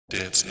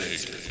Dance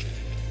naked.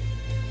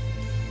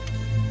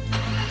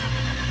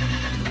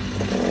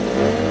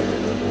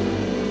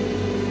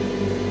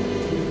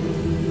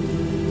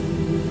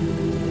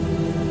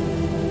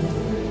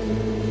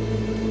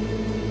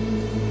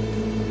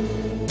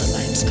 The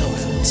lights go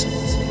out,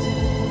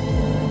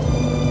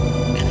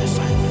 and I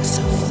find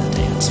myself on the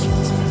dance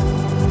floor,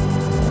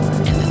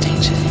 and the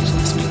DJ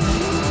must be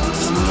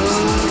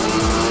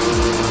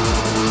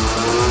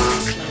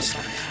I close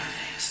my eyes.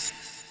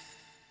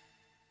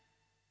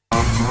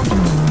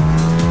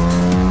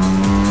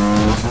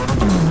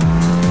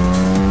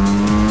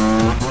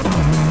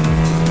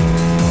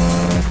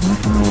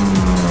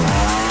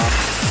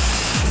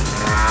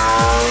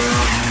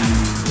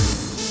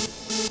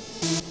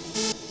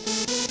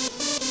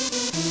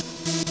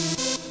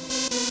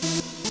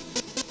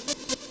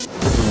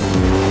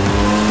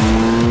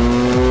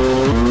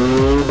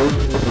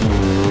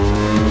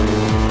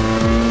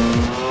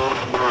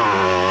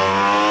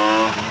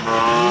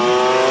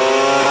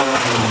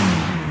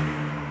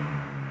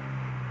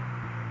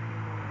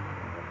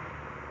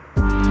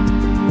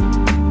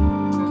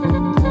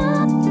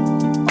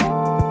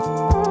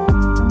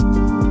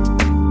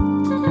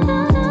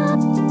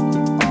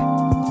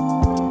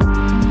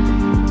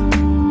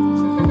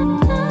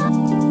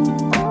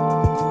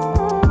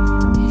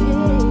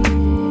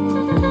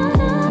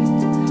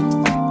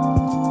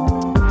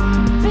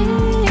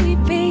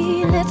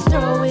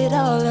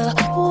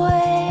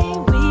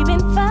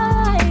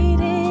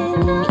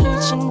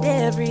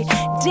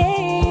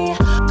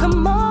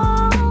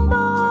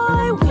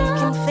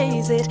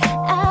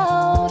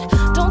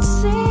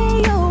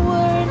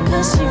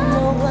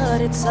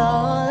 It's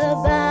all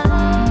about.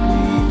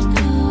 Let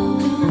go,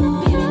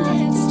 baby,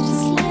 let's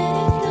just let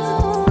it go.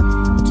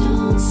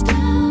 Don't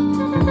stop,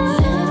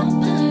 let our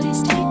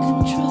bodies take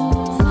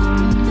control.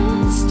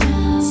 Don't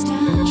stop,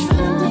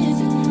 try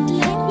to win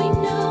like we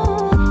know,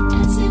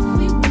 as if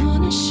we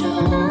wanna show.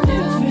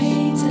 We're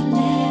afraid to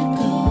let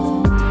go.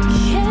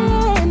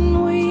 Can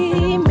we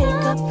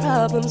make our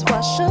problems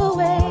wash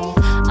away?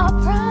 Our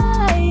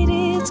pride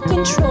is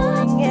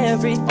controlling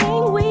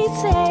everything we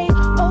say.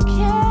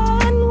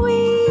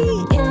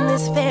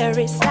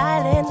 Very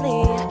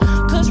silently,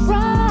 'cause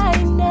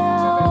right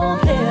now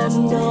there's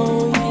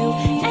no you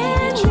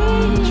and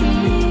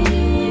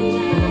me.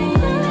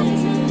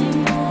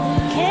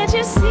 Can't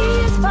you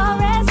see, as far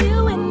as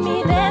you and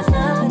me, there's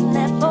nothing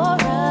left for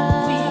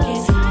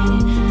us? We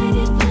can hide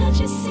it, but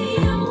you see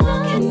I'm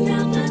walking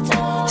out the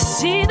door.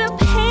 See, the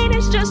pain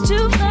is just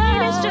too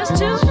much, it's just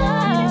too much.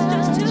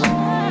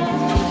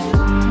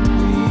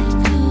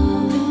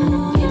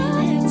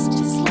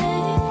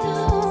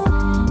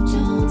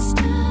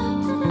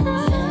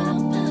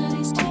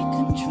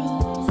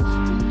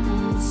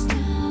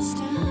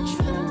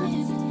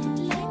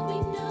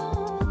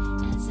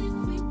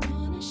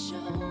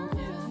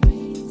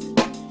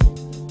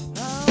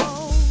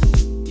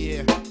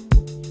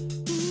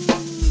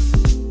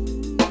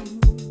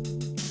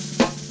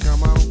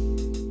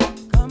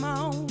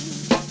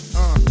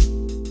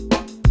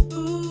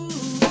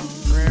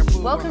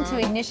 Welcome to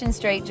Ignition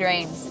Street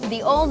Dreamz,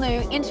 the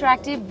all-new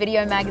interactive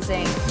video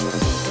magazine.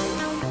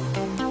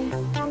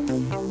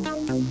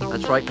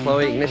 That's right,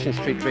 Chloe. Ignition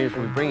Street Dreamz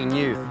will be bringing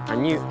you a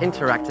new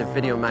interactive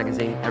video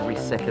magazine every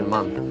second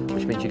month,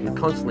 which means you can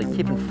constantly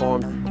keep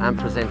informed and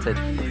presented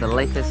with the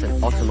latest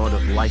in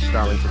automotive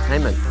lifestyle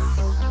entertainment.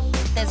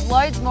 There's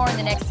loads more in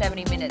the next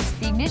 70 minutes.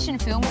 The Ignition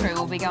film crew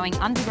will be going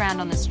underground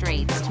on the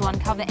streets to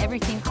uncover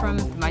everything from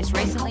the most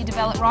recently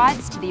developed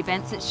rides to the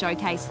events that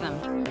showcase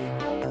them.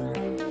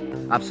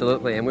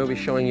 Absolutely, and we'll be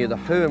showing you the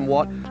who and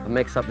what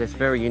makes up this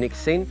very unique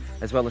scene,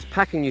 as well as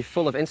packing you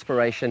full of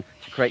inspiration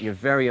to create your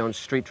very own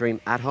street dream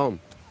at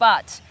home.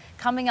 But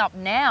coming up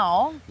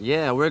now...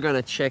 Yeah, we're going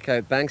to check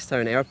out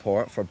Bankstown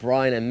Airport for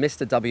Brian and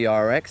Mr.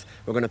 WRX.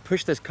 We're going to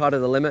push this car to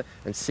the limit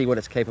and see what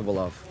it's capable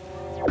of.